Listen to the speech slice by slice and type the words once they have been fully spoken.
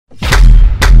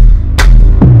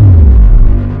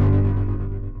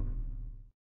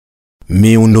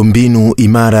Miundombinu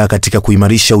imara katika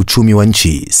kuimarisha uchumi wa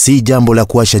nchi si jambo la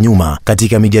kuacha nyuma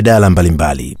katika mijadala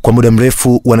mbalimbali. Kwa muda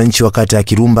mrefu wananchi wa kata ya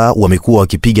Kirumba wamekuwa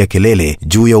wakipiga kelele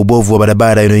juu ya ubovu wa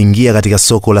barabara inayoingia katika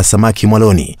soko la samaki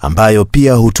Mwaloni, ambayo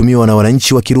pia hutumiwa na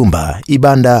wananchi wa Kirumba,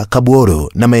 Ibanda, Kabuoro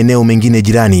na maeneo mengine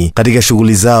jirani katika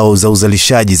shughuli zao za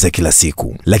uzalishaji za kila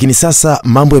siku. Lakini sasa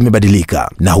mambo yamebadilika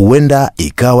na huenda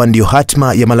ikawa ndio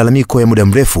hatma ya malalamiko ya muda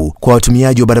mrefu kwa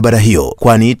watumiaji wa barabara hiyo,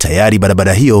 kwani tayari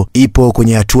barabara hiyo ipo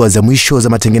kwenye hatua za mwisho za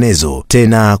matengenezo,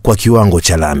 tena kwa kiwango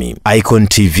cha lami. Icon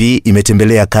TV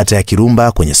imetembelea kata ya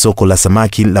Kirumba kwenye soko la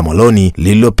samaki la Mwaloni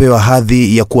lililopewa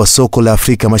hadhi ya kuwa soko la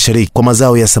Afrika Mashariki kwa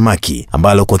mazao ya samaki,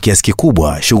 ambalo kwa kiasi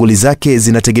kikubwa shughuli zake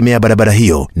zinategemea barabara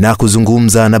hiyo, na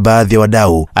kuzungumza na baadhi ya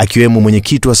wadau akiwemo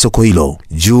mwenyekiti wa soko hilo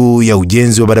juu ya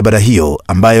ujenzi wa barabara hiyo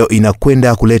ambayo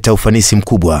inakwenda kuleta ufanisi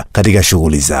mkubwa katika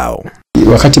shughuli zao.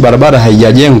 Wakati barabara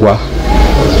haijajengwa,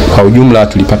 kwa ujumla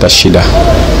tulipata shida.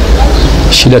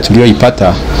 Shida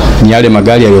tuliyoipata ni yale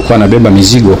magari yaliyokuwa yanabeba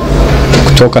mizigo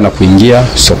kutoka na kuingia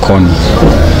sokoni.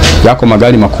 Yako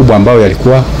magari makubwa ambayo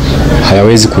yalikuwa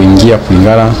hayawezi kuingia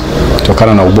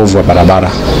kutokana na ubovu wa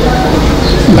barabara.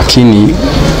 Lakini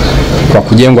kwa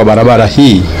kujengwa barabara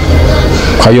hii,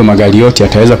 kwa hiyo magari yote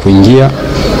yataweza kuingia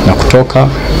na kutoka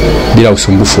bila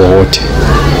usumbufu wowote.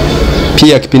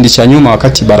 Pia kipindi cha nyuma,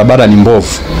 wakati barabara ni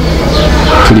mbovu,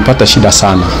 tulipata shida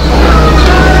sana,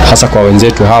 hasa kwa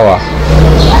wenzetu hawa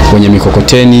wenye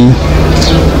mikokoteni,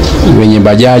 wenye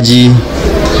bajaji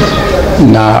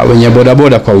na wenye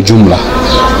bodaboda kwa ujumla.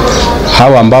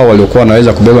 Hawa ambao walikuwa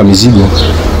wanaweza kubeba mizigo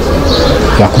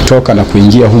ya kutoka na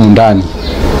kuingia humu ndani,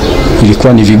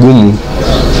 ilikuwa ni vigumu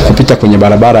kupita kwenye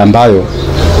barabara ambayo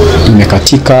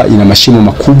imekatika, ina mashimo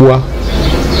makubwa.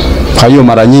 Kwa hiyo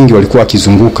mara nyingi walikuwa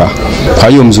wakizunguka. Kwa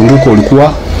hiyo mzunguko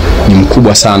ulikuwa ni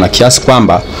mkubwa sana, kiasi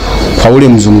kwamba kwa ule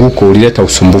mzunguko ulileta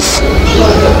usumbufu.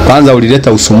 Kwanza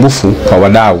ulileta usumbufu kwa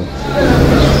wadau,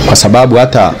 kwa sababu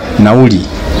hata nauli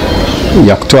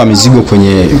ya kutoa mizigo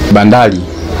kwenye bandari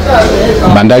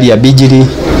ya Bijiri,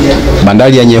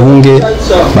 bandari ya Nyehunge,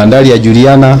 bandari ya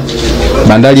Juliana,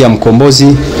 bandari ya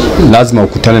Mkombozi, lazima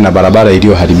ukutane na barabara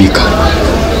iliyoharibika.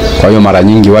 Kwa hiyo mara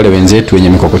nyingi wale wenzetu wenye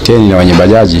mikokoteni na wenye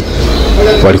bajaji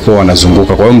walikuwa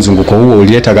wanazunguka. Kwa hiyo mzunguko huo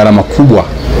ulileta gharama kubwa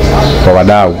kwa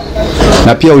wadau,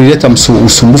 na pia ulileta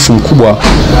usumbufu mkubwa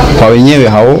kwa wenyewe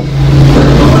hao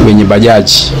wenye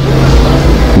bajaji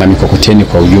na mikokoteni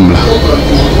kwa ujumla.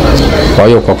 Kwa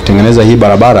hiyo kwa kutengeneza hii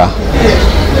barabara,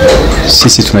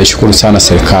 sisi tunaishukuru sana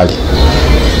serikali,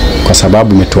 kwa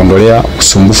sababu imetuondolea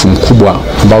usumbufu mkubwa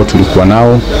ambao tulikuwa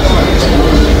nao.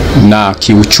 Na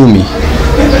kiuchumi,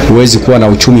 huwezi kuwa na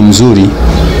uchumi mzuri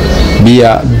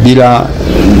bila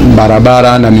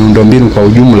barabara na miundombinu kwa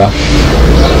ujumla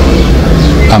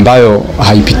ambayo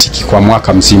haipitiki kwa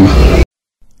mwaka mzima.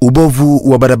 Ubovu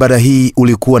wa barabara hii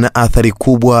ulikuwa na athari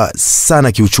kubwa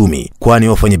sana kiuchumi, kwani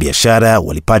wafanyabiashara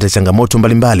walipata changamoto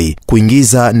mbalimbali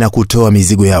kuingiza na kutoa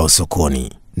mizigo yao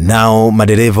sokoni. Nao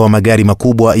madereva wa magari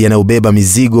makubwa yanayobeba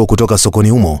mizigo kutoka sokoni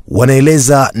humo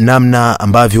wanaeleza namna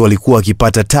ambavyo walikuwa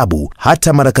wakipata tabu,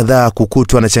 hata mara kadhaa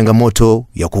kukutwa na changamoto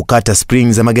ya kukata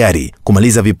spring za magari,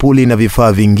 kumaliza vipuli na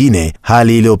vifaa vingine,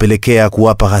 hali iliyopelekea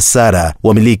kuwapa hasara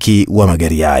wamiliki wa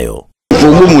magari hayo.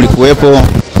 Ugumu ulikuwepo,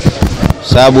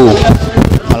 sababu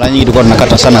mara nyingi tulikuwa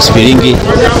tunakata sana springi,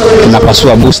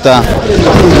 tunapasua booster.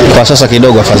 Kwa sasa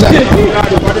kidogo afadhali,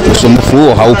 usumbufu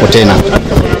huo haupo tena,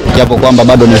 japo kwamba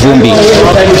bado ni vumbi,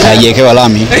 haijawekewa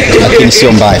lami, lakini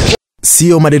sio mbaya.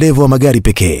 Sio madereva wa magari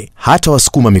pekee, hata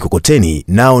wasukuma mikokoteni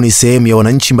nao ni sehemu ya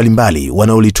wananchi mbalimbali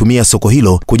wanaolitumia soko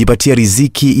hilo kujipatia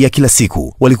riziki ya kila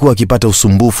siku. Walikuwa wakipata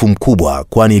usumbufu mkubwa,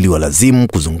 kwani iliwalazimu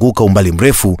kuzunguka umbali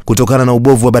mrefu kutokana na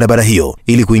ubovu wa barabara hiyo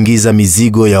ili kuingiza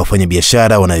mizigo ya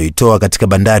wafanyabiashara wanayoitoa katika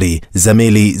bandari za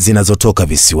meli zinazotoka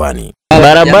visiwani.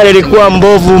 Barabara ilikuwa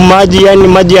mbovu, maji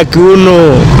ya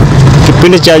kiuno.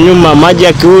 Kipindi cha nyuma maji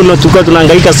ya kiuno, tulikuwa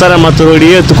tunahangaika sana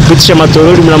matoroli yetu kupitisha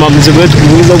matoroli na mizigo yetu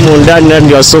kuingiza huko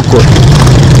ndani ya soko.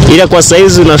 Ila kwa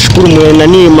saizi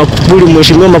tunashukuru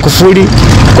Mheshimiwa Magufuli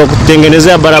kwa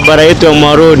kutengenezea barabara yetu ya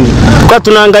Mwaloni. Kwa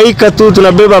tunahangaika tu,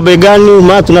 tunabeba begani,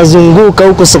 tunazunguka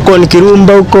huko sokoni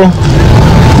Kirumba huko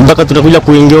mpaka tunakuja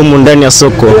kuingia huko ndani ya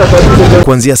soko.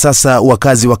 Kuanzia sasa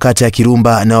wakazi wa kata ya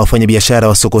Kirumba na wafanyabiashara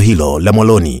wa soko hilo la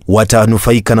Mwaloni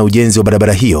watanufaika na ujenzi wa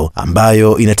barabara hiyo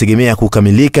ambayo inategemea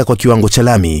kukamilika kwa kiwango cha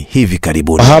lami hivi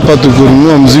karibuni. Hapa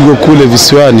tukununua mzigo kule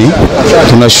visiwani,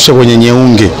 tunashusha kwenye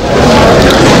Nyehunge.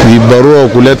 Vibarua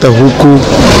kuleta huku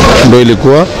ndio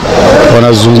ilikuwa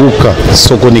wanazunguka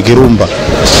sokoni Kirumba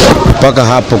mpaka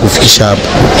hapa kufikisha hapa.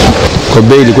 Kwa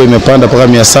bei ilikuwa imepanda mpaka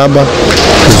 700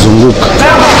 kuzunguka.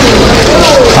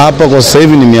 Hapa kwa sasa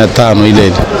hivi ni 500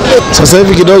 ile. Sasa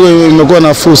hivi kidogo imekuwa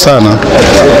nafuu sana.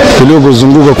 Kuliko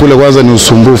kuzunguka kule kwanza ni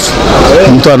usumbufu.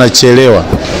 Mtu anachelewa.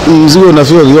 Mzigo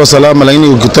unafika kwa salama, lakini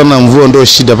ukikutana na mvua ndio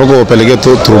shida, pako upeleke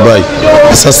turubai.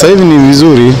 Sasa hivi ni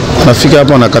vizuri, nafika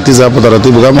hapo nakatiza hapo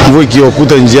taratibu, kama mvua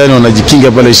ikiokuta njiani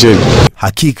unajikinga pale sheli.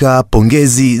 Hakika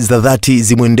pongezi za dhati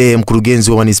zimwendee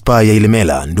mkurugenzi wa manispaa ya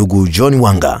Ilemela ndugu John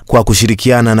Wanga kwa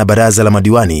kushirikiana na baraza la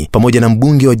madiwani pamoja na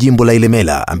mbunge wa jimbo la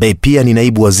Ilemela ambaye pia ni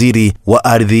naibu waziri wa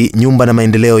ardhi, nyumba na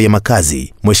maendeleo ya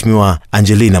makazi, Mheshimiwa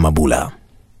Angelina Mabula.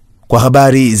 Kwa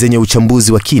habari zenye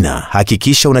uchambuzi wa kina,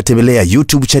 hakikisha unatembelea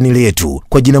YouTube channel yetu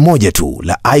kwa jina moja tu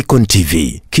la Icon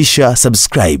TV, kisha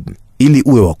subscribe ili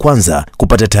uwe wa kwanza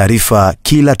kupata taarifa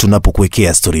kila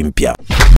tunapokuwekea story mpya.